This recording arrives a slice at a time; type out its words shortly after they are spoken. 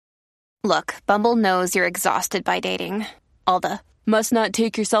Look, Bumble knows you're exhausted by dating. All the must not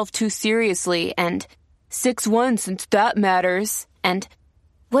take yourself too seriously and 6'1" since that matters. And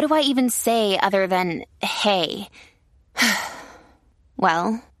what do I even say other than hey?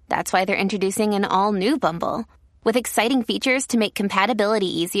 Well, that's why they're introducing an all-new Bumble with exciting features to make compatibility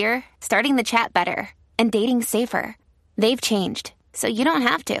easier, starting the chat better, and dating safer. They've changed, so you don't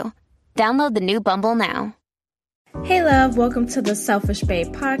have to. Download the new Bumble now. Hey love, welcome to the Selfish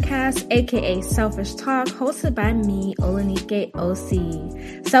Babe podcast, aka Selfish Talk, hosted by me, Olanike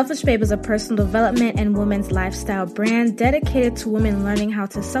OC. Selfish Babe is a personal development and women's lifestyle brand dedicated to women learning how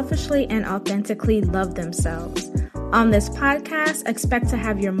to selfishly and authentically love themselves. On this podcast, expect to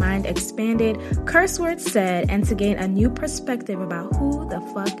have your mind expanded, curse words said, and to gain a new perspective about who the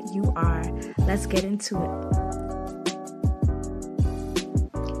fuck you are. Let's get into it.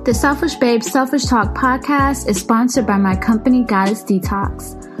 The Selfish Babe Selfish Talk podcast is sponsored by my company, Goddess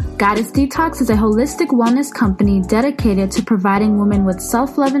Detox. Goddess Detox is a holistic wellness company dedicated to providing women with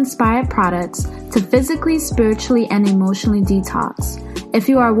self-love inspired products to physically, spiritually, and emotionally detox. If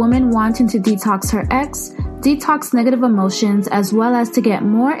you are a woman wanting to detox her ex, detox negative emotions, as well as to get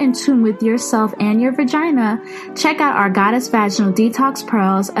more in tune with yourself and your vagina, check out our Goddess Vaginal Detox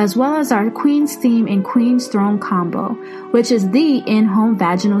Pearls, as well as our Queen Steam and Queen's Throne combo, which is the in-home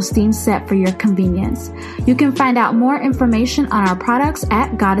vaginal steam set for your convenience. You can find out more information on our products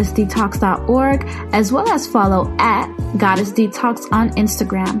at goddessdetox.org, as well as follow at Goddess Detox on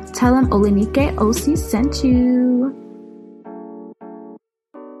Instagram. Tell them Olanike OC sent you.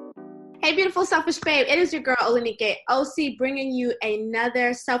 Hey, beautiful Selfish Babe. It is your girl, Olanike OC, bringing you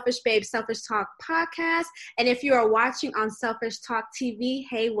another Selfish Babe Selfish Talk podcast. And if you are watching on Selfish Talk TV,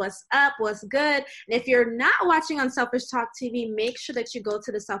 hey, what's up? What's good? And if you're not watching on Selfish Talk TV, make sure that you go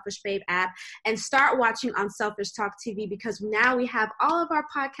to the Selfish Babe app and start watching on Selfish Talk TV, because now we have all of our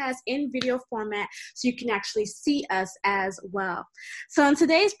podcasts in video format so you can actually see us as well. So in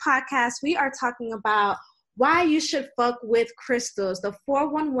today's podcast, we are talking about why you should fuck with crystals, the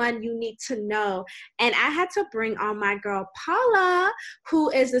 411 you need to know. And I had to bring on my girl, Paula,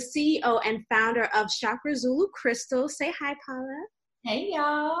 who is the CEO and founder of Chakra Zulu Crystals. Say hi, Paula. Hey,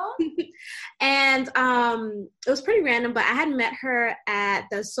 y'all. And it was pretty random, but I had met her at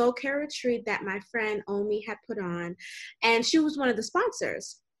the Soul Care Retreat that my friend Omi had put on, and she was one of the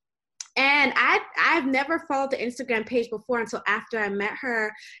sponsors. And I've never followed the Instagram page before until after I met her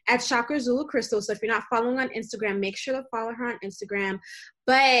at Chakra Zulu Crystal. So if you're not following on Instagram, make sure to follow her on Instagram.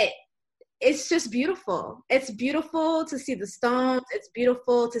 But it's just beautiful. It's beautiful to see the stones. It's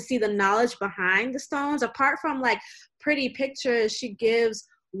beautiful to see the knowledge behind the stones. Apart from like pretty pictures, she gives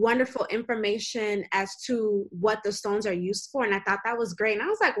wonderful information as to what the stones are used for, and I thought that was great. And I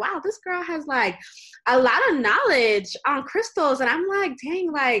was like, wow, this girl has like a lot of knowledge on crystals. And I'm like, dang,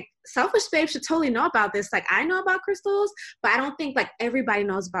 like Selfish Babe should totally know about this. Like, I know about crystals, but I don't think like everybody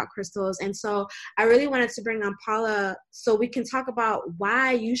knows about crystals. And so I really wanted to bring on Paula so we can talk about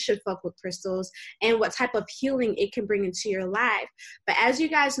why you should fuck with crystals and what type of healing it can bring into your life. But as you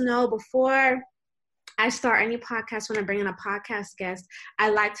guys know, before I start any podcast, when I bring in a podcast guest, I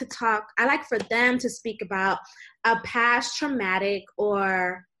like for them to speak about a past traumatic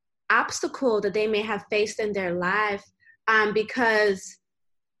or obstacle that they may have faced in their life. Because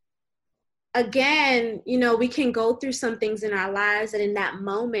again, you know, we can go through some things in our lives, and in that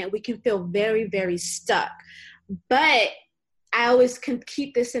moment we can feel very, very stuck. But I always can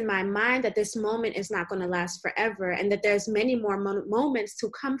keep this in my mind that this moment is not going to last forever, and that there's many more moments to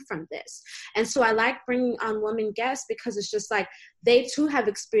come from this. And so I like bringing on women guests because it's just like they too have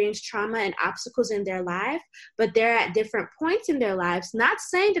experienced trauma and obstacles in their life, but they're at different points in their lives. Not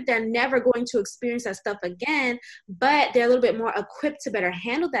saying that they're never going to experience that stuff again, but they're a little bit more equipped to better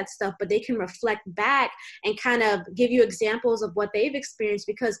handle that stuff, but they can reflect back and kind of give you examples of what they've experienced,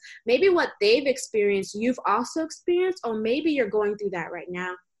 because maybe what they've experienced, you've also experienced, or maybe you're going through that right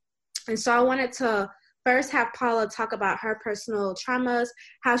now. And so I wanted to first have Paula talk about her personal traumas,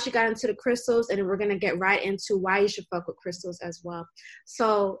 how she got into the crystals, and then we're going to get right into why you should fuck with crystals as well.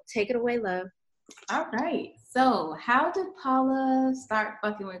 So take it away, love. All right. So how did Paula start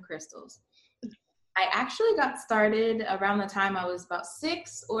fucking with crystals? I actually got started around the time I was about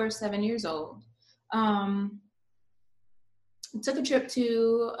 6 or 7 years old. Took a trip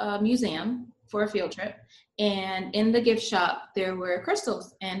to a museum for a field trip, and in the gift shop there were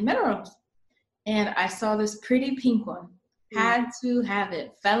crystals and minerals. And I saw this pretty pink one. Had to have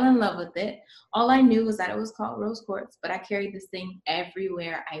it. Fell in love with it. All I knew was that it was called rose quartz, but I carried this thing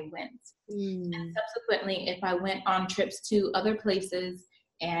everywhere I went. And subsequently, if I went on trips to other places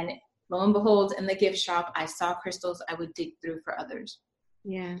and lo and behold, in the gift shop, I saw crystals, I would dig through for others.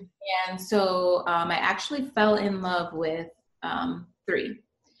 Yeah. And so I actually fell in love with 3.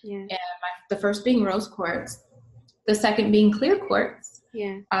 Yeah. And the first being rose quartz, the second being clear quartz,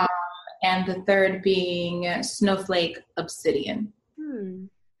 Yeah. and the third being snowflake obsidian.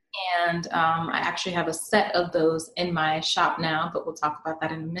 And I actually have a set of those in my shop now, but we'll talk about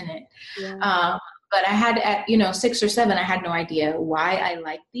that in a minute. Yeah. But I had at 6 or 7, I had no idea why I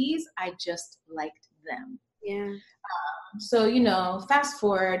liked these. I just liked them. Yeah. So, fast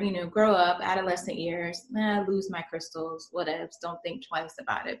forward, grow up, adolescent years, lose my crystals, whatevs, don't think twice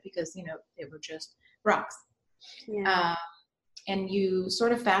about it because, they were just rocks. Yeah. And you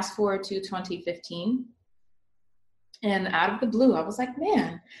sort of fast forward to 2015. And out of the blue, I was like,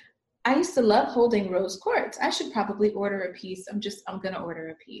 man, I used to love holding rose quartz. I should probably order a piece. I'm going to order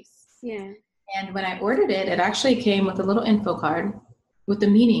a piece. Yeah. And when I ordered it, it actually came with a little info card with the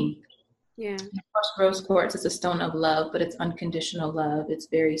meaning. Yeah. And of course, rose quartz is a stone of love, but it's unconditional love. It's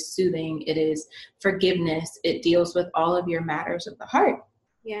very soothing. It is forgiveness. It deals with all of your matters of the heart.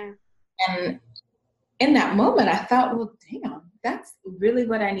 Yeah. And in that moment, I thought, well, damn, that's really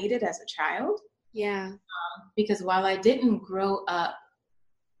what I needed as a child. Yeah. Because while I didn't grow up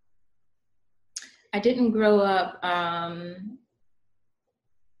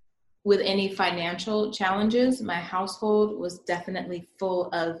with any financial challenges. My household was definitely full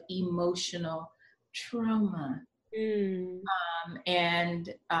of emotional trauma.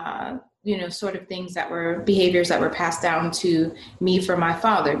 And sort of behaviors that were passed down to me from my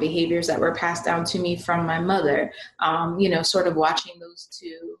father, behaviors that were passed down to me from my mother, sort of watching those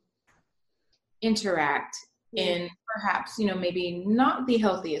two interact in perhaps, maybe not the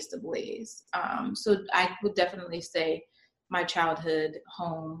healthiest of ways. So I would definitely say my childhood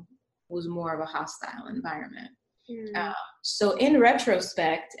home was more of a hostile environment. So in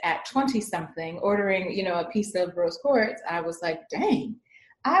retrospect, at 20-something, ordering, a piece of rose quartz, I was like, dang,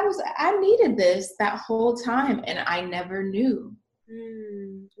 I needed this that whole time, and I never knew.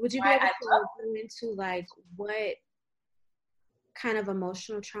 Would you be able to go into like what kind of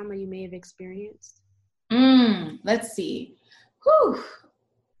emotional trauma you may have experienced? Let's see.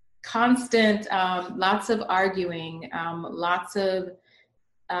 Constant, lots of arguing, lots of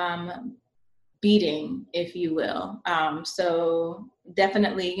beating, if you will. So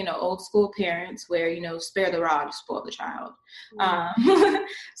definitely, old school parents where, spare the rod, spoil the child.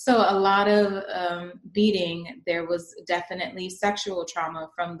 So a lot of beating. There was definitely sexual trauma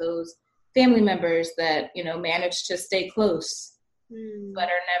from those family members that, managed to stay close, but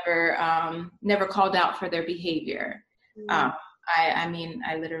are never called out for their behavior. I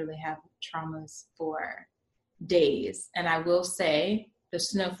literally have traumas for days. And I will say the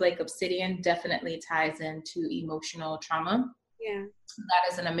snowflake obsidian definitely ties into emotional trauma. Yeah.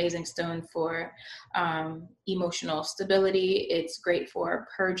 That is an amazing stone for emotional stability. It's great for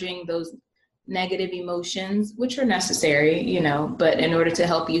purging those negative emotions, which are necessary, but in order to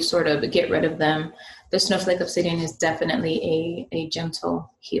help you sort of get rid of them, the snowflake obsidian is definitely a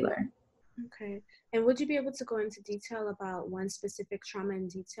gentle healer. Okay. And would you be able to go into detail about one specific trauma in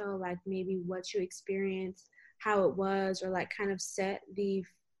detail, like maybe what you experienced, how it was, or like kind of set the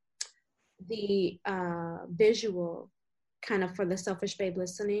visual kind of for the selfish babe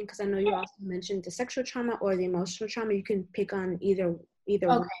listening? Because I know you also mentioned the sexual trauma or the emotional trauma. You can pick on either okay.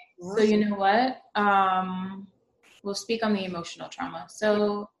 one. So you know what? We'll speak on the emotional trauma.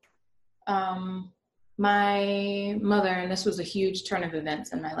 So my mother, and this was a huge turn of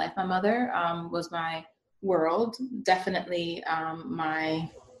events in my life, my mother was my world, definitely my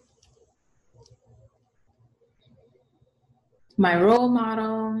role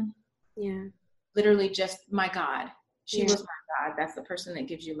model. Yeah. Literally just my God. She was my God. That's the person that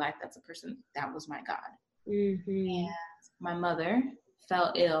gives you life. That's the person that was my God. And my mother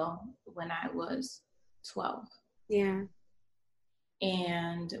fell ill when I was 12. Yeah.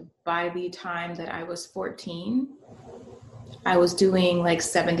 And by the time that I was 14, I was doing like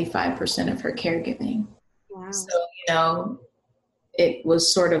 75% of her caregiving. Wow. So, it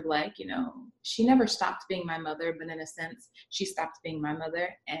was sort of like, she never stopped being my mother, but in a sense, she stopped being my mother.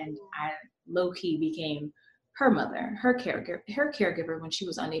 And I low-key became her mother, her caregiver when she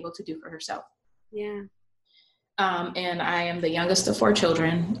was unable to do for herself. Yeah. And I am the youngest of 4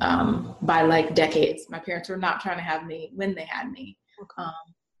 children by like decades. My parents were not trying to have me when they had me. Okay.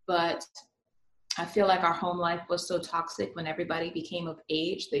 But I feel like our home life was so toxic when everybody became of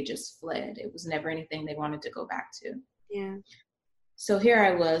age, they just fled. It was never anything they wanted to go back to. Yeah. So here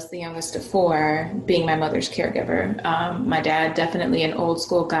I was, the youngest of 4, being my mother's caregiver. My dad, definitely an old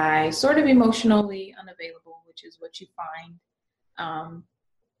school guy, sort of emotionally unavailable, which is what you find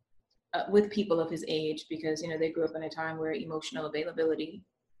with people of his age, because, you know, they grew up in a time where emotional availability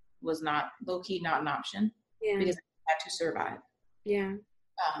was not, low-key, not an option, because they had to survive. Yeah.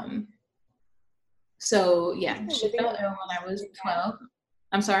 So yeah, she fell ill when I was 12.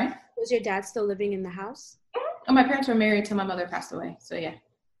 I'm sorry? Was your dad still living in the house? Oh, my parents were married till my mother passed away. So yeah.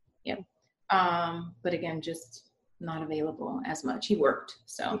 Yep. But again, just not available as much. He worked.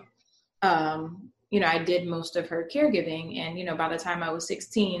 So, you know, I did most of her caregiving. And, you know, by the time I was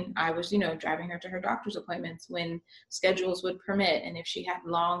 16, I was, you know, driving her to her doctor's appointments when schedules would permit. And if she had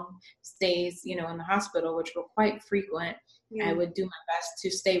long stays, you know, in the hospital, which were quite frequent, I would do my best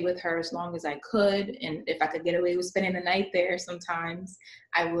to stay with her as long as I could. And if I could get away with spending the night there sometimes,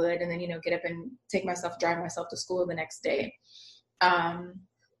 I would. And then, you know, get up and drive myself to school the next day.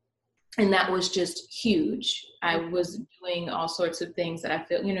 And that was just huge. I was doing all sorts of things that I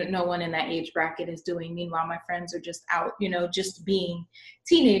feel, you know, no one in that age bracket is doing. Meanwhile, my friends are just out, you know, just being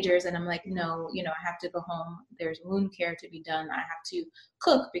teenagers. And I'm like, no, you know, I have to go home. There's wound care to be done. I have to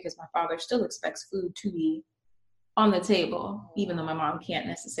cook because my father still expects food to be on the table, even though my mom can't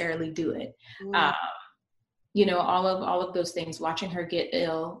necessarily do it. You know, all of those things, watching her get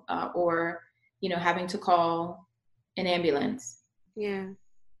ill, or, you know, having to call an ambulance. Yeah.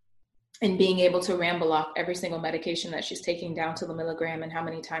 And being able to ramble off every single medication that she's taking down to the milligram and how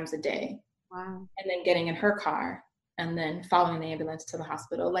many times a day. Wow. And then getting in her car and then following the ambulance to the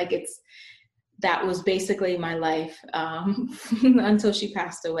hospital. Like that was basically my life until she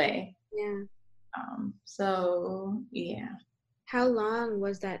passed away. Yeah. So yeah. How long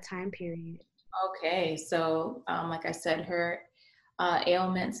was that time period? Okay. So like I said, her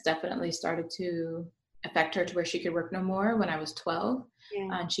ailments definitely started to affect her to where she could work no more when I was 12. Yeah.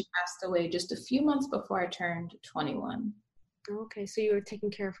 And she passed away just a few months before I turned 21. Okay, so you were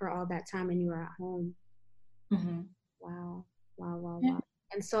taking care of her all that time and you were at home. Mm-hmm. Wow. Yeah.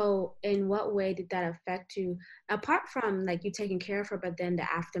 And so in what way did that affect you? Apart from like you taking care of her, but then the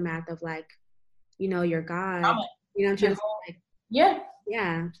aftermath of like, you know, your God, you know what I'm trying to say? Like, yeah.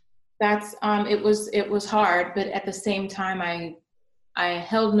 Yeah. That's, it was hard, but at the same time, I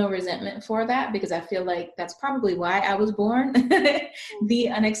held no resentment for that, because I feel like that's probably why I was born, the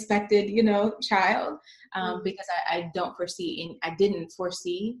unexpected, you know, child, because I didn't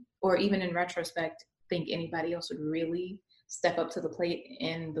foresee, or even in retrospect, think anybody else would really step up to the plate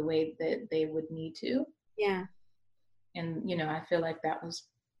in the way that they would need to. Yeah. And, you know, I feel like that was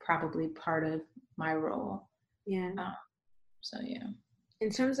probably part of my role. Yeah. So, yeah. In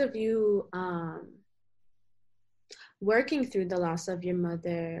terms of you, working through the loss of your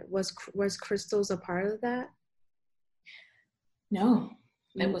mother, was crystals a part of that? No,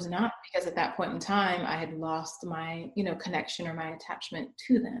 it was not, because at that point in time, I had lost my, you know, connection or my attachment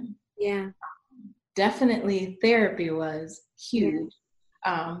to them. Yeah. Definitely therapy was huge,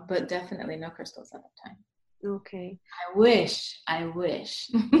 but definitely no crystals at that time. Okay. I wish.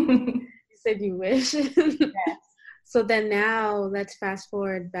 You said you wish? Yes. So then now let's fast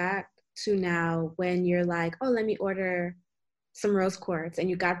forward back to now when you're like, oh, let me order some rose quartz, and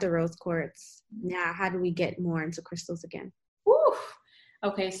you got the rose quartz. Now, how do we get more into crystals again? Woo.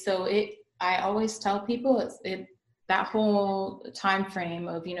 Okay, so I always tell people that whole time frame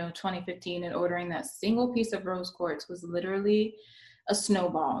of, you know, 2015 and ordering that single piece of rose quartz was literally a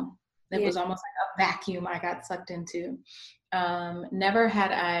snowball. It was almost like a vacuum I got sucked into. Never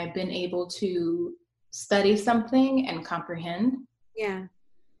had I been able to study something and comprehend. Yeah.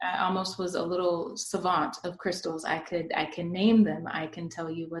 I almost was a little savant of crystals. I can name them. I can tell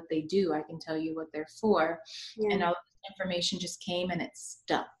you what they do. I can tell you what they're for. Yeah. And all this information just came and it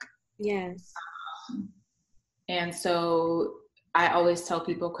stuck. Yes. And so I always tell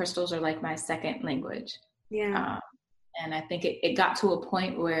people crystals are like my second language. Yeah. And I think it got to a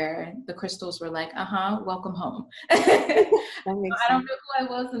point where the crystals were like, welcome home. I don't know who I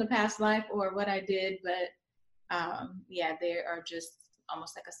was in a past life or what I did, but they are just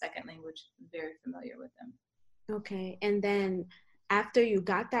almost like a second language. I'm very familiar with them. Okay. And then after you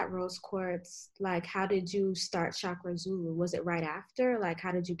got that rose quartz, like, how did you start Chakra Zulu? Was it right after? Like,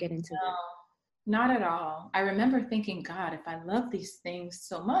 how did you get into that? Not at all. I remember thinking, God, if I love these things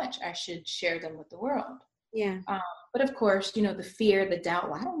so much, I should share them with the world. Yeah. But of course, you know, the fear, the doubt,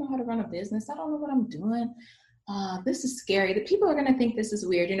 well, I don't know how to run a business. I don't know what I'm doing. This is scary. The people are going to think this is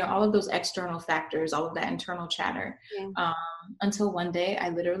weird. You know, all of those external factors, all of that internal chatter. Yeah. Until one day I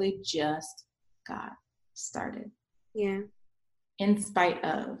literally just got started. Yeah. In spite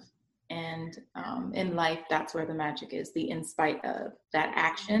of. And in life, that's where the magic is. The in spite of that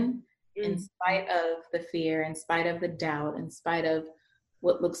action, in spite of the fear, in spite of the doubt, in spite of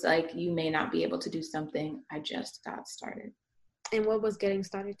what looks like you may not be able to do something, I just got started. And what was getting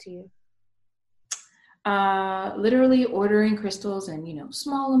started to you? Literally ordering crystals in,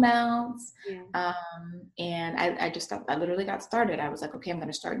 small amounts. Yeah. And I literally got started. I was like, okay, I'm going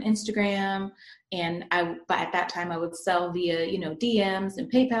to start an Instagram. And but at that time I would sell via, DMs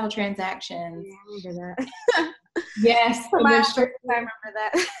and PayPal transactions. Yeah, I remember that. Yes. I remember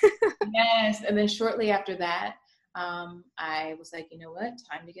that. Yes. And then shortly after that, I was like, you know what,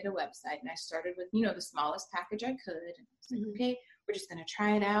 time to get a website. And I started with, the smallest package I could. And I was like, okay, we're just going to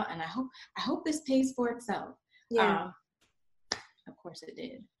try it out. And I hope this pays for itself. Yeah. Of course it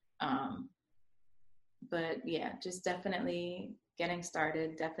did. But yeah, just definitely getting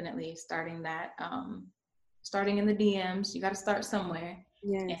started, definitely starting that, starting in the DMs. You got to start somewhere.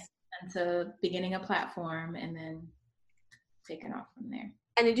 Yes. And to beginning a platform and then taking off from there.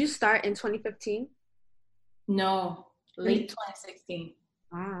 And did you start in 2015? No, late 2016.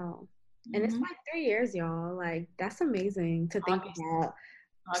 Wow. And it's like 3 years, y'all. Like, that's amazing to think about.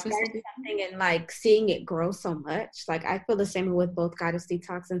 Starting something and like seeing it grow so much. Like, I feel the same with both Goddess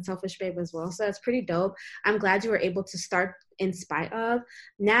Detox and Selfish Babe as well. So that's pretty dope. I'm glad you were able to start in spite of.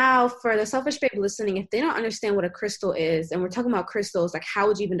 Now, for the Selfish Babe listening, if they don't understand what a crystal is, and we're talking about crystals, like, how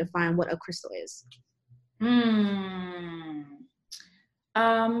would you even define what a crystal is?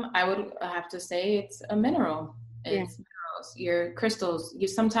 I would have to say it's a mineral. It's minerals. Your crystals,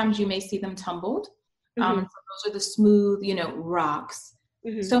 sometimes you may see them tumbled. So those are the smooth, rocks.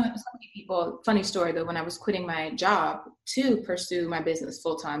 So many people, funny story though, when I was quitting my job to pursue my business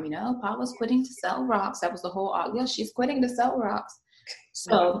full time, Paula's quitting to sell rocks. That was the whole, she's quitting to sell rocks.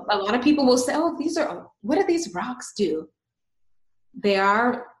 So a lot of people will say, what do these rocks do? They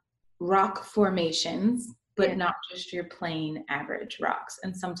are rock formations, but not just your plain average rocks.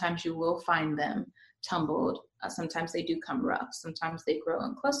 And sometimes you will find them tumbled. Sometimes they do come rough. Sometimes they grow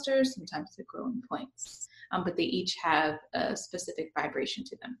in clusters. Sometimes they grow in points. But they each have a specific vibration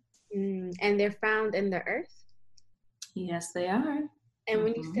to them. And they're found in the earth? Yes, they are. And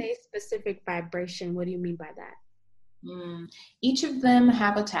when you say specific vibration, what do you mean by that? Each of them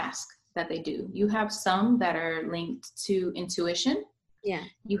have a task that they do. You have some that are linked to intuition. Yeah.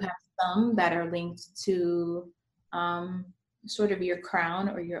 You have some that are linked to sort of your crown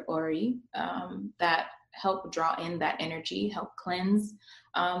or your ori, that help draw in that energy, help cleanse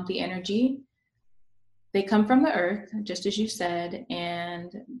the energy. They come from the earth, just as you said,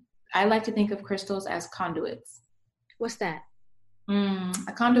 and I like to think of crystals as conduits. What's that?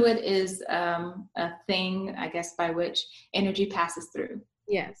 A conduit is a thing, I guess, by which energy passes through.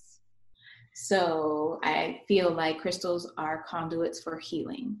 Yes. So I feel like crystals are conduits for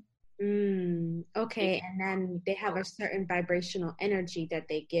healing. Okay, and then they have a certain vibrational energy that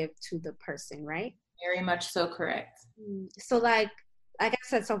they give to the person, right? Very much so, correct. So like I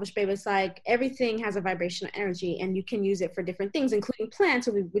said, Selfish Babe, it's like everything has a vibrational energy and you can use it for different things, including plants,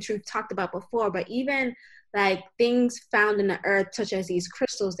 which we've talked about before, but even like things found in the earth, such as these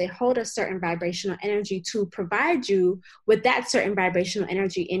crystals, they hold a certain vibrational energy to provide you with that certain vibrational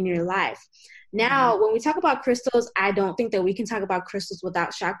energy in your life. Now, when we talk about crystals, I don't think that we can talk about crystals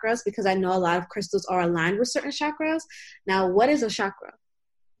without chakras, because I know a lot of crystals are aligned with certain chakras. Now, what is a chakra?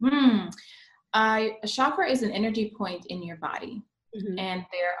 A chakra is an energy point in your body, and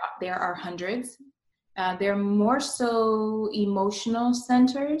there are hundreds. They're more so emotional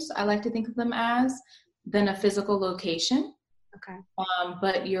centers, I like to think of them as, than a physical location. Okay.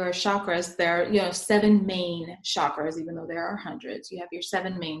 But your chakras, there are, 7 main chakras, even though there are hundreds. You have your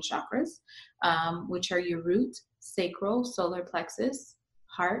 7 main chakras, which are your root, sacral, solar plexus,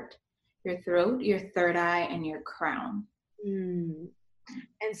 heart, your throat, your third eye, and your crown. And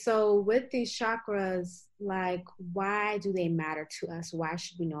so with these chakras, like, why do they matter to us? Why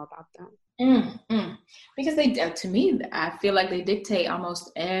should we know about them? Because they, to me, I feel like they dictate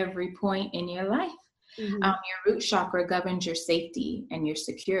almost every point in your life. Your root chakra governs your safety and your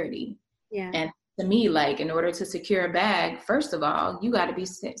security. Yeah. And to me, like, in order to secure a bag, first of all, you got to be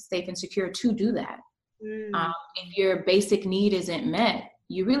safe and secure to do that. If your basic need isn't met,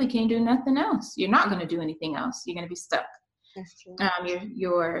 you really can't do nothing else. You're not going to do anything else. You're going to be stuck. That's true.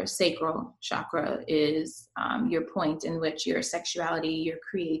 Your sacral chakra is your point in which your sexuality, your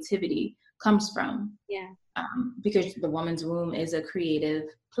creativity comes from. Yeah. Because the woman's womb is a creative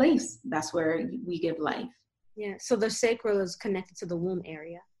place. That's where we give life. Yeah. So the sacral is connected to the womb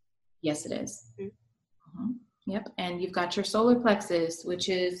area. Yes, it is. Yep. And you've got your solar plexus, which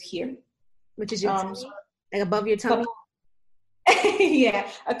is here. Which is your tummy? Like above your tummy? Yeah.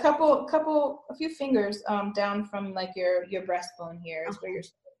 A few fingers down from like your breastbone here is where your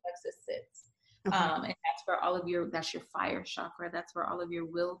solar plexus sits. And that's where that's your fire chakra. That's where all of your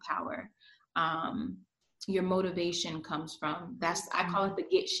willpower, your motivation comes from. I call it the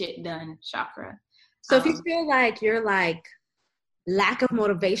get shit done chakra. So if you feel like you're like lack of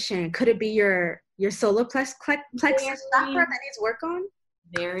motivation, could it be your solar plexus chakra that needs work on?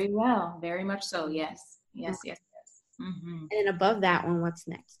 Very well. Very much so. Yes. Yes. Okay. Yes. Yes. Mm-hmm. And then above that one, what's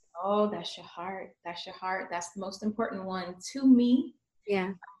next? Oh, that's your heart. That's your heart. That's the most important one to me.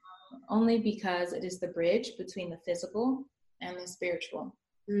 Yeah. Only because it is the bridge between the physical and the spiritual.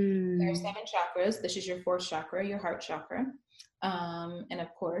 There are 7 chakras. This is your 4th chakra, your heart chakra. And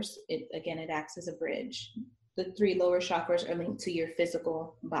of course, it acts as a bridge. The 3 lower chakras are linked to your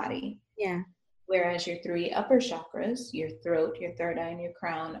physical body. Yeah. Whereas your 3 upper chakras, your throat, your third eye, and your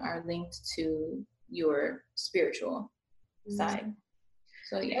crown are linked to your spiritual side.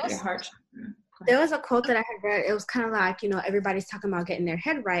 So yeah, your heart chakra. There was a quote that I had read. It was kind of like, everybody's talking about getting their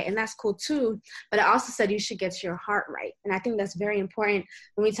head right, and that's cool too. But it also said you should get your heart right. And I think that's very important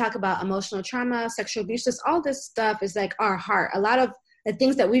when we talk about emotional trauma, sexual abuse, just all this stuff is like our heart. A lot of the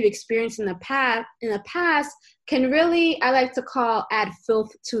things that we've experienced in the past can really, I like to call, add filth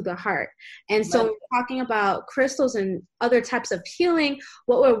to the heart. And so when we're talking about crystals and other types of healing,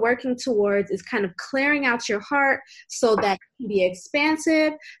 what we're working towards is kind of clearing out your heart so that it can be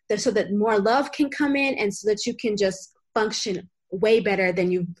expansive, so that more love can come in, and so that you can just function way better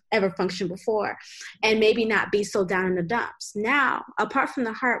than you've ever functioned before, and maybe not be so down in the dumps. Now, apart from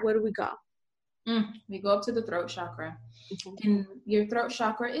the heart, where do we go? We go up to the throat chakra. And your throat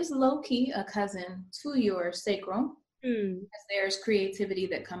chakra is low-key a cousin to your sacral, as there's creativity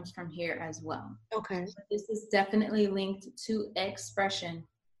that comes from here as well. Okay. But this is definitely linked to expression,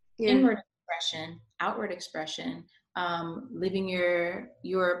 inward expression, outward expression, living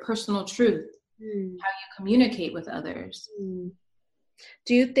your personal truth, how you communicate with others.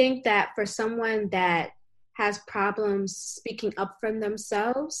 Do you think that for someone that has problems speaking up for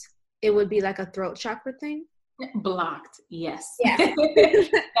themselves, it would be like a throat chakra thing? Blocked, yes. Yeah.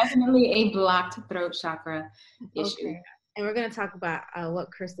 Definitely a blocked throat chakra issue. Okay. And we're going to talk about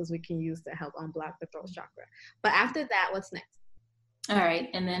what crystals we can use to help unblock the throat chakra. But after that, what's next? All right.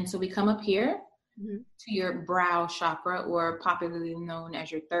 And then so we come up here to your brow chakra, or popularly known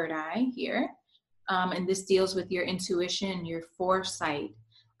as your third eye here. And this deals with your intuition, your foresight,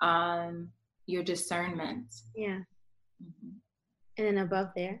 your discernment. Yeah. And then above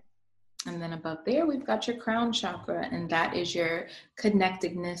there? And then above there, we've got your crown chakra, and that is your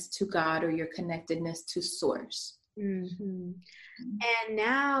connectedness to God, or your connectedness to source. And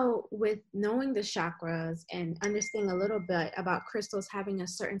now, with knowing the chakras and understanding a little bit about crystals having a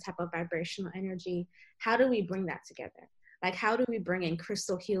certain type of vibrational energy, how do we bring that together? Like, how do we bring in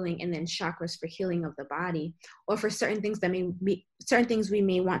crystal healing and then chakras for healing of the body, or for certain things that certain things we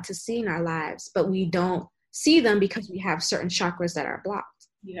may want to see in our lives, but we don't see them because we have certain chakras that are blocked?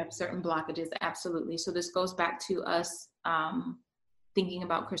 You have certain blockages, absolutely. So this goes back to us thinking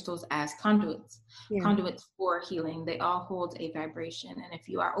about crystals as conduits, conduits for healing. They all hold a vibration. And if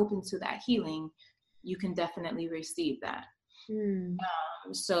you are open to that healing, you can definitely receive that. And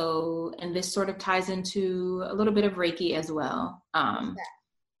this sort of ties into a little bit of Reiki as well.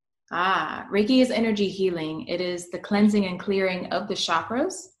 Reiki is energy healing. It is the cleansing and clearing of the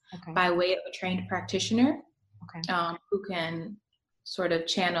chakras by way of a trained practitioner who can sort of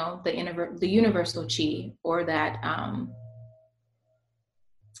channel the universal chi, or that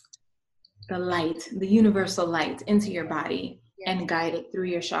the universal light into your body and guide it through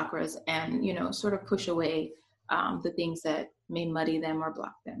your chakras, and sort of push away the things that may muddy them or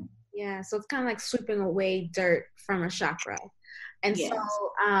block them. Yeah, so it's kind of like sweeping away dirt from a chakra. And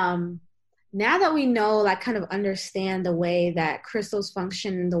so now that we know, like, kind of understand the way that crystals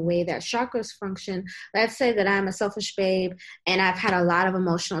function and the way that chakras function, let's say that I'm a selfish babe and I've had a lot of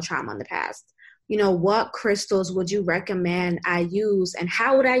emotional trauma in the past. What crystals would you recommend I use, and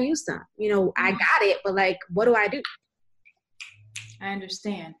how would I use them? I got it, but like, what do I do? I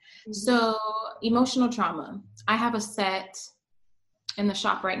understand. So emotional trauma, I have a set in the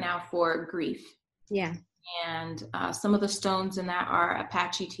shop right now for grief. Yeah. And some of the stones in that are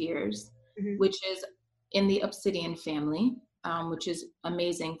Apache tears, which is in the obsidian family, which is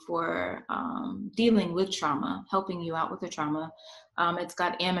amazing for dealing with trauma, helping you out with the trauma. It's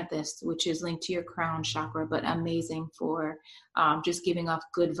got amethyst, which is linked to your crown chakra, but amazing for just giving off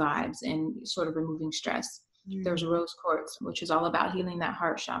good vibes and sort of removing stress. There's rose quartz, which is all about healing that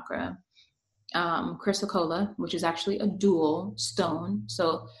heart chakra. Chrysocolla, which is actually a dual stone.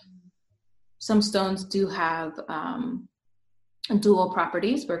 So some stones do have dual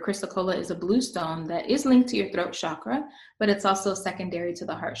properties, where chrysocolla is a blue stone that is linked to your throat chakra, but it's also secondary to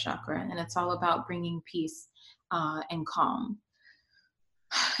the heart chakra, and it's all about bringing peace and calm.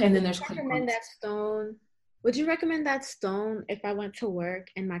 And then there's recommend that stone Would you recommend that stone if I went to work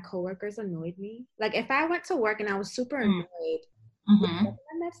and my coworkers annoyed me? Like if I went to work and I was super annoyed, would you Mm-hmm.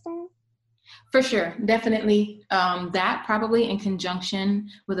 recommend that stone? For sure, definitely. That probably in conjunction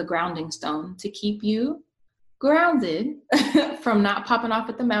with a grounding stone to keep you grounded from not popping off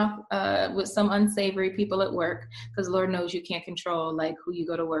at the mouth with some unsavory people at work, because Lord knows you can't control like who you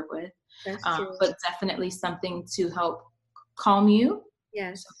go to work with. That's true. But definitely something to help calm you,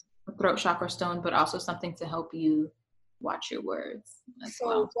 Yes. so throat chakra stone, but also something to help you watch your words as So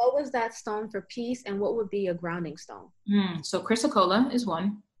well. what was that stone for peace, and what would be a grounding stone? So chrysocolla is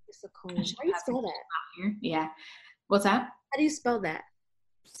one. Chrysocolla. How do you spell that? Here. Yeah. What's that? How do you spell that?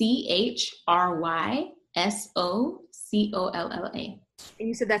 CHRYSOCOLLA. And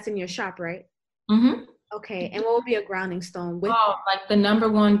you said that's in your shop, right? Mm-hmm. Okay. And what would be a grounding stone with? Oh, like the number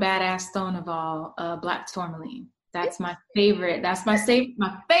one badass stone of all, black tourmaline. That's my favorite. That's my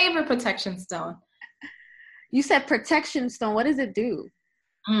favorite protection stone. You said protection stone. What does it do?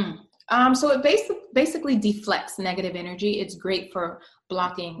 So it basically deflects negative energy. It's great for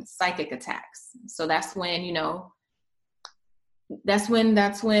blocking psychic attacks. So that's when,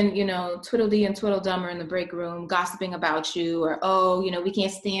 Tweedledee and Tweedledum are in the break room gossiping about you, or, we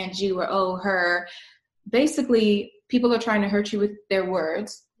can't stand you, or, oh, her. Basically, people are trying to hurt you with their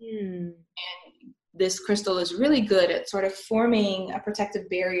words. And this crystal is really good at sort of forming a protective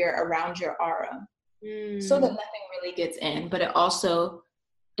barrier around your aura so that nothing really gets in. But it also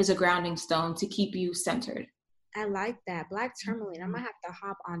is a grounding stone to keep you centered. I like that. Black tourmaline. I might have to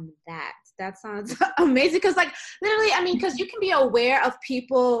hop on that. That sounds amazing. Because literally, because you can be aware of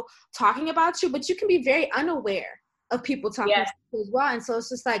people talking about you, but you can be very unaware of people talking about you as well. And so it's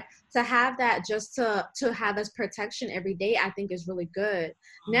just like to have that, just to have this protection every day, I think is really good.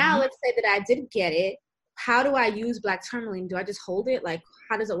 Now, let's say that I did get it. How do I use black tourmaline? Do I just hold it? Like,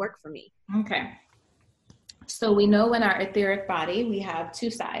 how does it work for me? Okay. So we know in our etheric body, we have two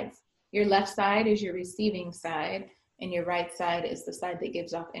sides. Your left side is your receiving side, and your right side is the side that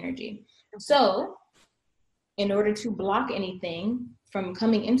gives off energy. So in order to block anything from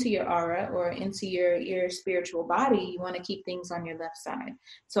coming into your aura or into your spiritual body, you want to keep things on your left side.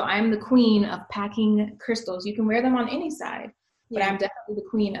 So I'm the queen of packing crystals. You can wear them on any side, but I'm definitely the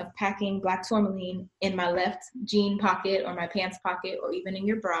queen of packing black tourmaline in my left jean pocket or my pants pocket, or even in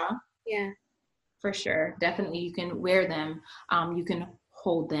your bra. Yeah. For sure. Definitely you can wear them. You can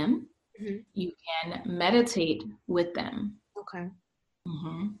hold them. Mm-hmm. You can meditate with them. Okay.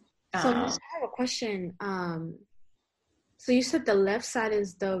 Mm-hmm. So I have a question. So you said the left side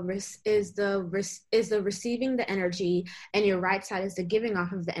is the receiving the energy, and your right side is the giving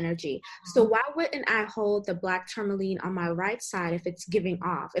off of the energy. Mm-hmm. So why wouldn't I hold the black tourmaline on my right side if it's giving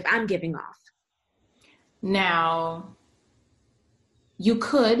off, if I'm giving off? Now, you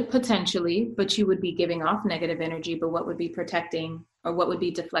could potentially, but you would be giving off negative energy, but what would be protecting, or what would be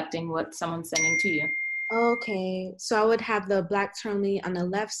deflecting what someone's sending to you? Okay. So I would have the black tourmaline on the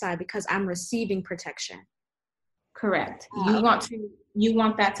left side because I'm receiving protection. Correct. You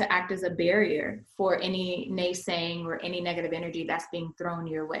want that to act as a barrier for any naysaying or any negative energy that's being thrown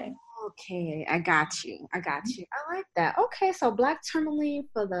your way. Okay, I got you. I like that. Okay, so black tourmaline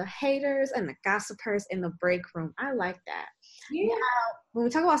for the haters and the gossipers in the break room. I like that. Yeah. Now, when we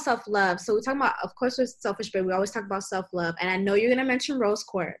talk about self-love, so we're talking about, of course, we're selfish, but we always talk about self-love. And I know you're going to mention rose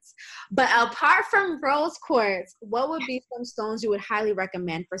quartz. But apart from rose quartz, what would be some stones you would highly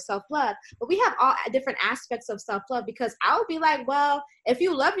recommend for self-love? But we have all different aspects of self-love, because I would be like, well, if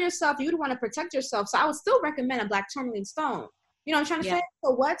you love yourself, you'd want to protect yourself. So I would still recommend a black tourmaline stone. You know what I'm trying to say?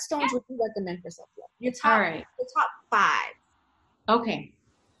 So what stones would you recommend for self-love? Your top 5. Okay.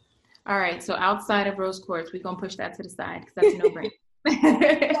 All right. So outside of rose quartz, we're going to push that to the side because that's a no-brainer.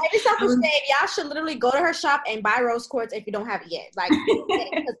 Y'all should literally go to her shop and buy rose quartz if you don't have it yet. Like,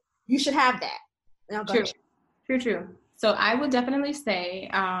 you should have that. True. So I would definitely say,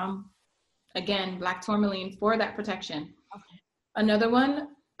 again, black tourmaline for that protection. Okay. Another one,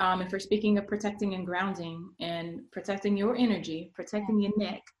 if we're speaking of protecting and grounding and protecting your energy, protecting your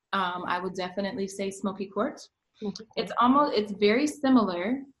neck, I would definitely say smoky quartz. It's very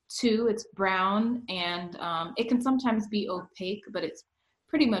similar to, it's brown, and it can sometimes be opaque, but it's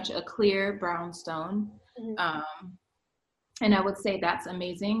pretty much a clear brown stone. Mm-hmm. And I would say that's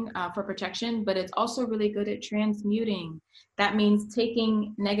amazing for protection, but it's also really good at transmuting. That means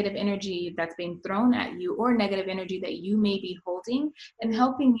taking negative energy that's being thrown at you, or negative energy that you may be holding, and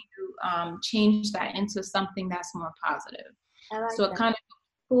helping you change that into something that's more positive. So it kind of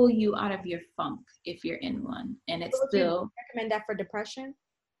pull you out of your funk if you're in one. And it's still... you recommend that for depression?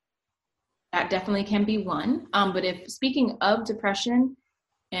 That definitely can be one. But if speaking of depression,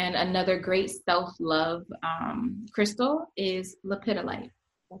 And another great self-love crystal is lepidolite.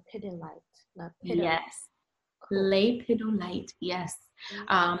 Lepidolite. Yes. Cool. Lepidolite. Yes.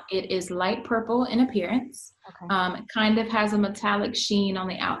 It is light purple in appearance. Okay. It kind of has a metallic sheen on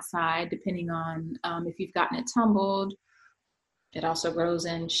the outside, depending on if you've gotten it tumbled. It also grows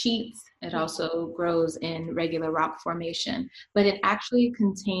in sheets. It also grows in regular rock formation, but it actually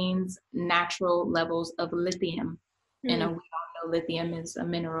contains natural levels of lithium. And we all know lithium is a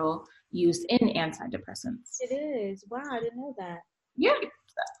mineral used in antidepressants. It is. Wow, I didn't know that. Yeah.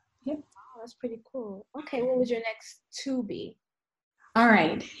 Oh, that's pretty cool. Okay, what would your next two be? All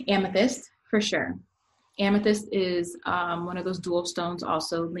right, amethyst for sure. Amethyst is one of those dual stones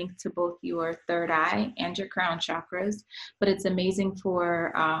also linked to both your third eye and your crown chakras, but it's amazing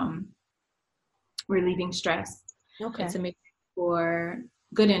for relieving stress. Okay. It's amazing for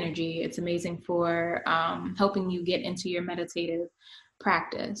good energy. It's amazing for helping you get into your meditative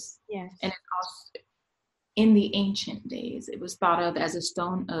practice. Yes. And it also, in the ancient days, it was thought of as a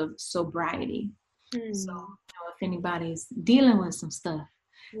stone of sobriety. So, if anybody's dealing with some stuff,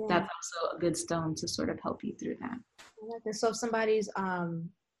 that's also a good stone to sort of help you through that. I like this. So if somebody's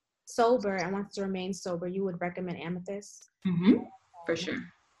sober and wants to remain sober, you would recommend amethyst? Mm-hmm. For sure.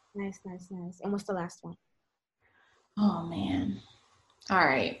 Nice. And what's the last one? Oh, man. All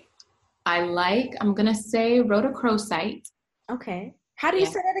right. I'm going to say rhodochrosite. Okay. How do you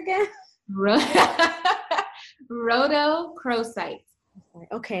say that again? Rhodochrosite.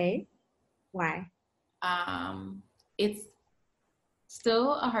 Okay. Why? It's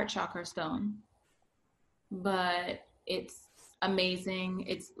still a heart chakra stone, but it's amazing.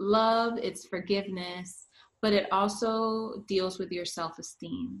 It's love, it's forgiveness, but it also deals with your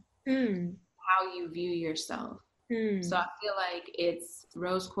self-esteem, how you view yourself. So I feel like it's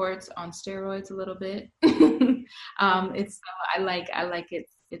rose quartz on steroids a little bit. I like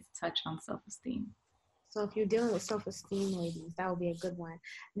its touch on self-esteem. So if you're dealing with self-esteem, ladies, that would be a good one.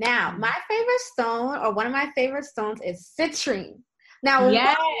 Now, my favorite stone, or one of my favorite stones, is citrine. Now, why do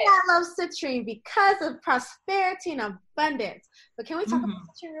I love citrine? Because of prosperity and abundance. But can we talk about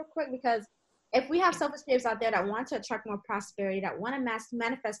citrine real quick? Because if we have self-esteem out there that want to attract more prosperity, that want to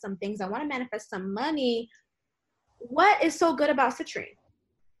manifest some things, that want to manifest some money, what is so good about citrine?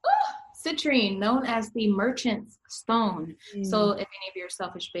 Citrine, known as the merchant's stone. So if any of your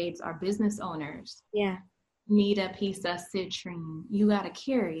selfish babes are business owners, need a piece of citrine, you got to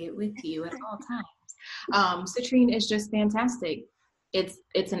carry it with you at all times. Citrine is just fantastic.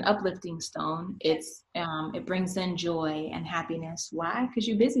 It's an uplifting stone. It brings in joy and happiness. Why? Because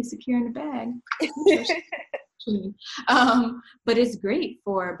you're busy securing the bag. But it's great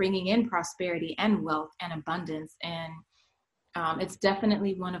for bringing in prosperity and wealth and abundance, and it's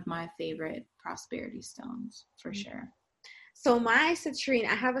definitely one of my favorite prosperity stones for sure. So my citrine,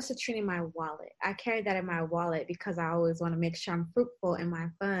 I have a citrine in my wallet. I carry that in my wallet because I always want to make sure I'm fruitful in my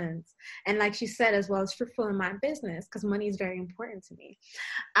funds. And like she said, as well as fruitful in my business, because money is very important to me.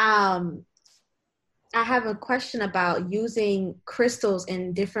 I have a question about using crystals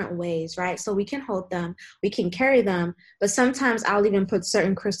in different ways, right? So we can hold them, we can carry them, but sometimes I'll even put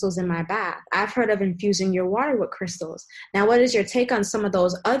certain crystals in my bath. I've heard of infusing your water with crystals. Now, what is your take on some of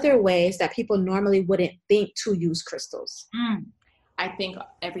those other ways that people normally wouldn't think to use crystals? I think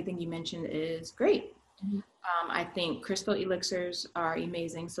everything you mentioned is great. I think crystal elixirs are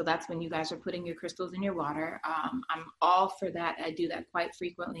amazing. So that's when you guys are putting your crystals in your water. I'm all for that. I do that quite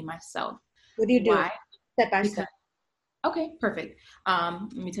frequently myself. What do you do? Why? Step by step. Okay, perfect.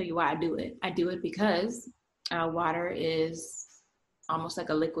 Let me tell you why I do it. I do it because water is almost like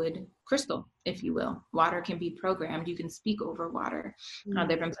a liquid crystal, if you will. Water can be programmed. You can speak over water. There have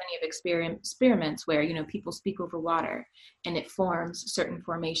been plenty of experiments where, people speak over water and it forms certain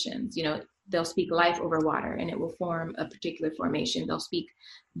formations. They'll speak life over water and it will form a particular formation. They'll speak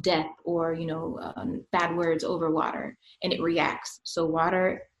death or, bad words over water and it reacts. So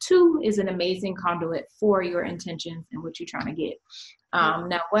water too is an amazing conduit for your intentions and what you're trying to get.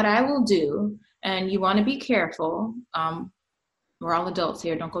 Now what I will do, and you want to be careful, we're all adults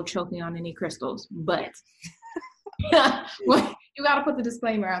here, don't go choking on any crystals, but you got to put the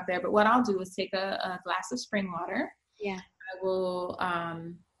disclaimer out there. But what I'll do is take a glass of spring water. I will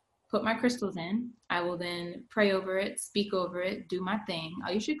put my crystals in. I will then pray over it, speak over it, do my thing.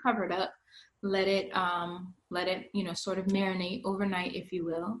 I usually cover it up, let it sort of marinate overnight, if you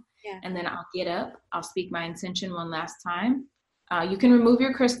will. And then I'll get up, I'll speak my intention one last time. You can remove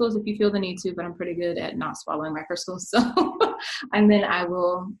your crystals if you feel the need to, but I'm pretty good at not swallowing my crystals. So, and then I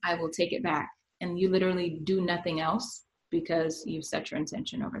will take it back, and you literally do nothing else because you've set your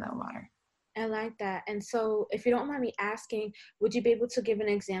intention over that water. I like that. And so, if you don't mind me asking, would you be able to give an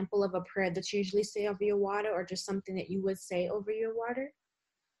example of a prayer that you usually say over your water, or just something that you would say over your water?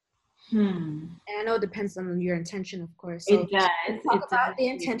 And I know it depends on your intention, of course. So It does. talk It about the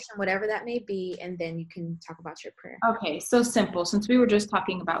does. intention, whatever that may be, and then you can talk about your prayer. Okay, so simple. Since we were just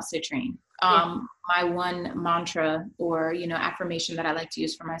talking about citrine, my one mantra or, affirmation that I like to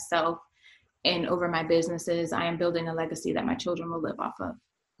use for myself and over my businesses, I am building a legacy that my children will live off of.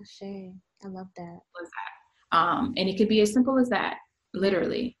 Shame. I love that. And it could be as simple as that,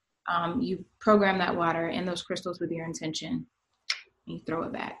 literally. You program that water and those crystals with your intention, and you throw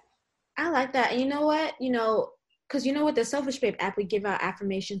it back. I like that. And you know what? Because with the Selfish Babe app, we give out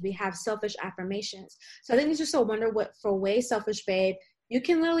affirmations. We have selfish affirmations. So I think it's just a wonderful way, Selfish Babe. You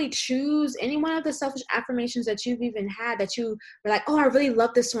can literally choose any one of the selfish affirmations that you've even had that you were like, oh, I really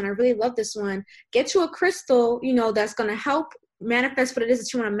love this one. I really love this one. Get you a crystal, that's going to help manifest what it is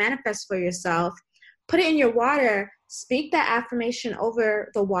that you want to manifest for yourself. Put it in your water. Speak that affirmation over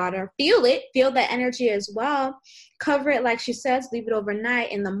the water. Feel that energy as well. Cover it, like she says, leave it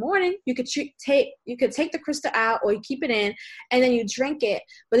overnight. In the morning, you could take the crystal out, or you keep it in, and then you drink it.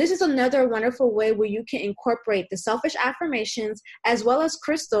 But this is another wonderful way where you can incorporate the selfish affirmations as well as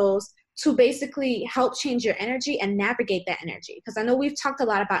crystals to basically help change your energy and navigate that energy. Because I know we've talked a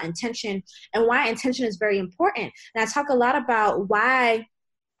lot about intention and why intention is very important. And I talk a lot about why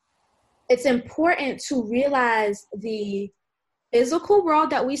it's important to realize the physical world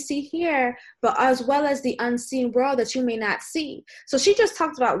that we see here, but as well as the unseen world that you may not see. So she just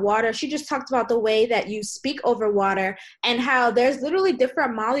talked about water. She just talked about the way that you speak over water and how there's literally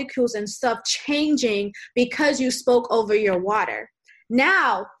different molecules and stuff changing because you spoke over your water.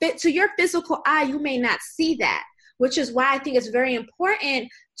 Now, to your physical eye, you may not see that, which is why I think it's very important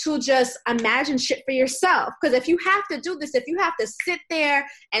to just imagine shit for yourself. Because if you have to do this, if you have to sit there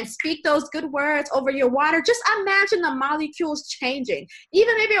and speak those good words over your water, just imagine the molecules changing.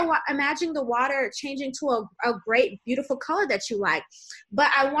 Even maybe imagine the water changing to a great, beautiful color that you like.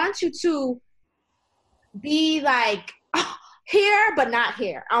 But I want you to be like, here, but not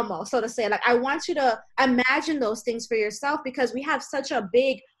here, almost, so to say. Like, I want you to imagine those things for yourself, because we have such a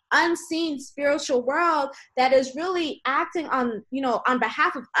big unseen spiritual world that is really acting on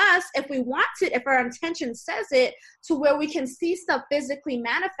behalf of us, if we want to, if our intention says it, to where we can see stuff physically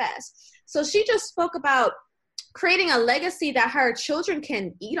manifest. So she just spoke about creating a legacy that her children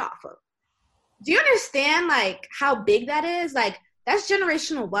can eat off of. Do you understand like how big that is? Like, that's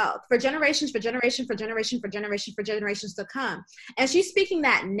generational wealth for generations to come. And she's speaking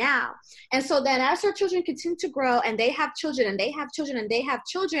that now. And so then as her children continue to grow and they have children and they have children and they have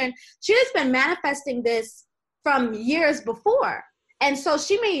children, she has been manifesting this from years before. And so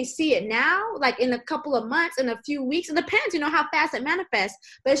she may see it now, like in a couple of months, in a few weeks. It depends, how fast it manifests.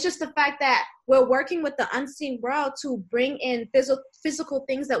 But it's just the fact that we're working with the unseen world to bring in physical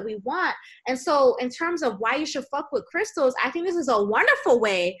things that we want. And so in terms of why you should fuck with crystals, I think this is a wonderful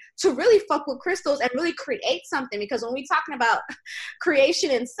way to really fuck with crystals and really create something. Because when we're talking about creation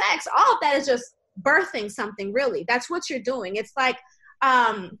and sex, all of that is just birthing something, really. That's what you're doing. It's like,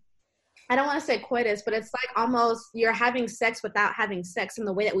 I don't want to say coitus, but it's like almost you're having sex without having sex in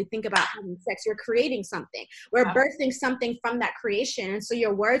the way that we think about having sex. You're creating something. We're birthing something from that creation. And so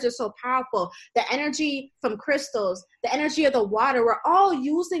your words are so powerful. The energy from crystals, the energy of the water, we're all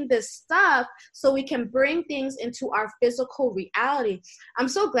using this stuff so we can bring things into our physical reality. I'm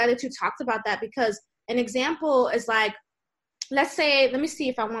so glad that you talked about that, because an example is like, let me see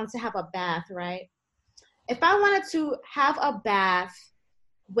if I wanted to have a bath, right? If I wanted to have a bath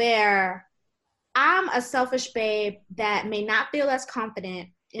where I'm a selfish babe that may not feel as confident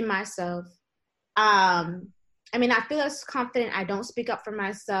in myself. I may not feel as confident. I don't speak up for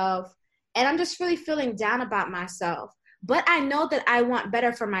myself. And I'm just really feeling down about myself. But I know that I want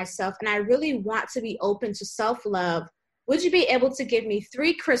better for myself, and I really want to be open to self-love. Would you be able to give me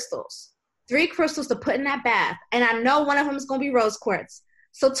 3 crystals to put in that bath? And I know one of them is going to be rose quartz.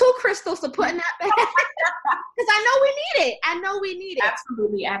 So 2 crystals to put in that bath. Because I know we need it.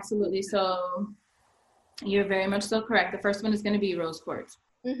 Absolutely, absolutely. So you're very much so correct. The first one is going to be rose quartz.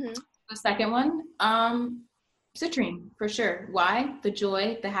 Mm-hmm. The second one, citrine, for sure. Why? The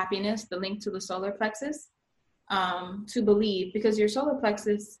joy, the happiness, the link to the solar plexus, to believe, because your solar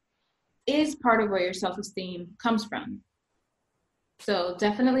plexus is part of where your self-esteem comes from. So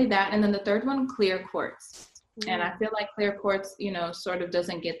definitely that. And then the third one, clear quartz. Mm-hmm. And I feel like clear quartz, sort of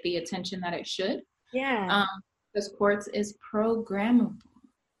doesn't get the attention that it should. Yeah. Because quartz is programmable.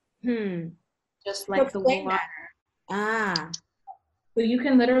 Just like the water. So you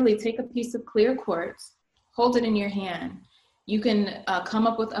can literally take a piece of clear quartz, hold it in your hand. You can come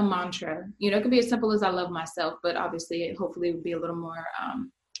up with a mantra. You know, it could be as simple as I love myself, but obviously hopefully it would be a little more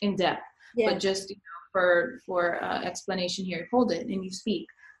in depth. Yeah. But just, you know, for explanation here, hold it and you speak.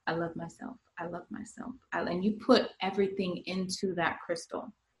 I love myself. I love myself. And you put everything into that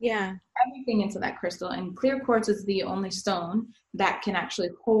crystal. Yeah. Everything into that crystal. And clear quartz is the only stone that can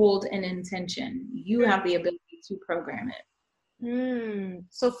actually hold an intention. You have the ability to program it.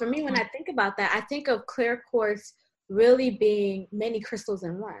 So for me, when I think about that, I think of clear quartz really being many crystals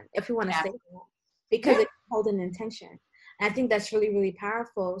in one, if we want to say that, because it can hold an intention. And I think that's really, really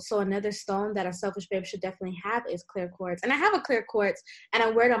powerful. So another stone that a selfish babe should definitely have is clear quartz. And I have a clear quartz and I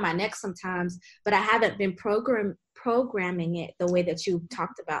wear it on my neck sometimes, but I haven't been programming it the way that you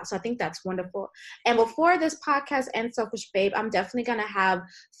talked about. So I think that's wonderful. And before this podcast ends, Selfish Babe, I'm definitely going to have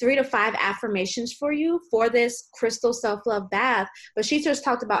 3 to 5 affirmations for you for this crystal self-love bath. But she just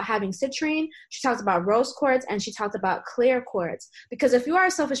talked about having citrine, she talked about rose quartz, and she talked about clear quartz. Because if you are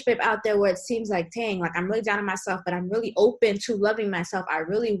a selfish babe out there where it seems like, dang, like I'm really down on myself, but I'm really open to loving myself, I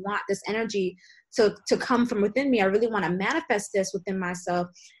really want this energy to come from within me, I really want to manifest this within myself,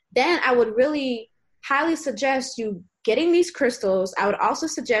 then I would really highly suggest you getting these crystals. I would also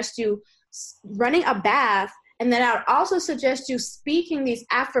suggest you running a bath, and then I would also suggest you speaking these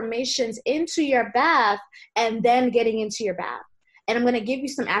affirmations into your bath and then getting into your bath. And I'm going to give you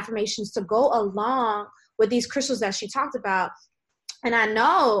some affirmations to go along with these crystals that she talked about. And I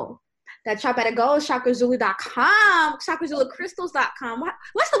know that y'all better go chakrazulu.com, chakrazulucrystals.com.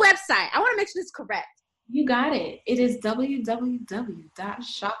 What's the website? I want to make sure this is correct. You got it. It is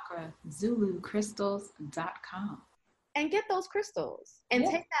www.chakrazulucrystals.com. And get those crystals and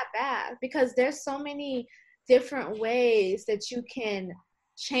take that bath, because there's so many different ways that you can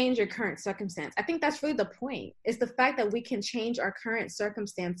change your current circumstance. I think that's really the point, is the fact that we can change our current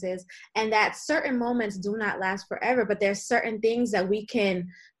circumstances, and that certain moments do not last forever, but there's certain things that we can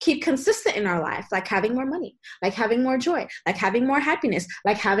keep consistent in our life, like having more money, like having more joy, like having more happiness,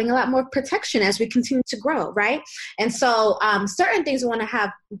 like having a lot more protection as we continue to grow, right? And so certain things we want to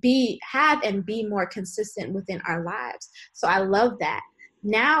have and be more consistent within our lives. So I love that.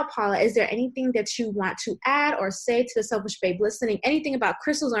 Now, Paula, is there anything that you want to add or say to the selfish babe listening? Anything about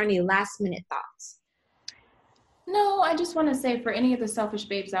crystals or any last minute thoughts? No, I just want to say for any of the selfish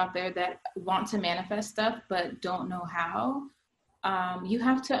babes out there that want to manifest stuff but don't know how, you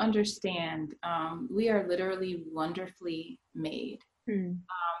have to understand we are literally wonderfully made.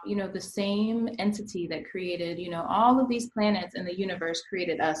 You know, the same entity that created, you know, all of these planets in the universe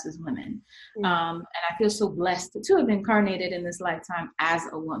created us as women. And I feel so blessed to have incarnated in this lifetime as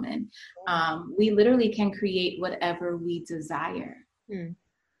a woman. We literally can create whatever we desire.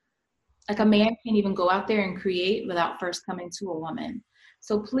 Like a man can't even go out there and create without first coming to a woman.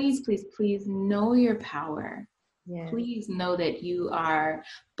 So please, please, please know your power. Please know that you are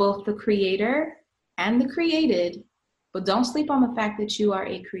both the creator and the created. But don't sleep on the fact that you are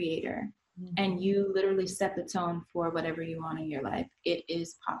a creator and you literally set the tone for whatever you want in your life. It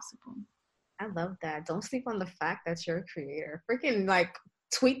is possible. I love that. Don't sleep on the fact that you're a creator. Freaking like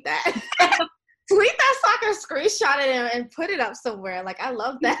tweet that. Tweet that so I can screenshot it and put it up somewhere. Like, I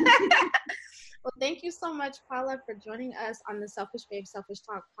love that. Well, thank you so much, Paula, for joining us on the Selfish Babe Selfish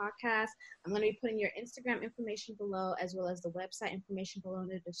Talk podcast. I'm going to be putting your Instagram information below, as well as the website information below in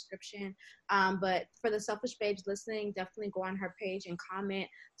the description. But for the selfish babes listening, definitely go on her page and comment.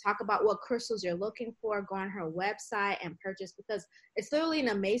 Talk about what crystals you're looking for. Go on her website and purchase, because it's literally an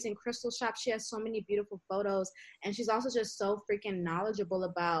amazing crystal shop. She has so many beautiful photos, and she's also just so freaking knowledgeable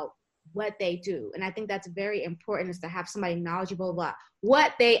about what they do. And I think that's very important, is to have somebody knowledgeable about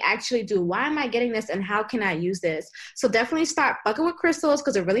what they actually do. Why am I getting this and how can I use this? So definitely start fucking with crystals,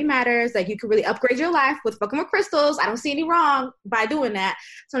 because it really matters. Like, you can really upgrade your life with fucking with crystals. I don't see any wrong by doing that.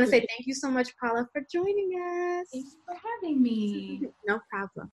 So I want to say thank you so much, Paula, for joining us. Thank you for having me. No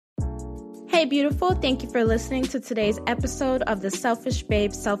problem. Hey, beautiful. Thank you for listening to today's episode of the Selfish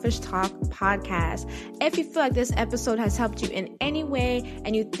Babe Selfish Talk podcast. If you feel like this episode has helped you in any way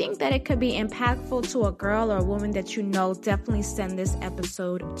and you think that it could be impactful to a girl or a woman that you know, definitely send this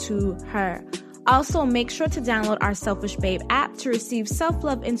episode to her. Also, make sure to download our Selfish Babe app to receive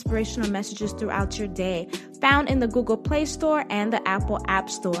self-love inspirational messages throughout your day, found in the Google Play Store and the Apple App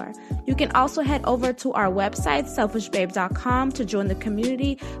Store. You can also head over to our website, selfishbabe.com, to join the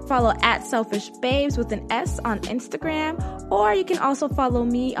community. Follow @selfishbabes with an S on Instagram, or you can also follow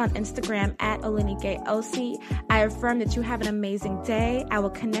me on Instagram @OliniGayOC. I affirm that you have an amazing day. I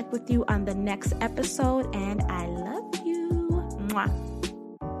will connect with you on the next episode, and I love you. Mwah.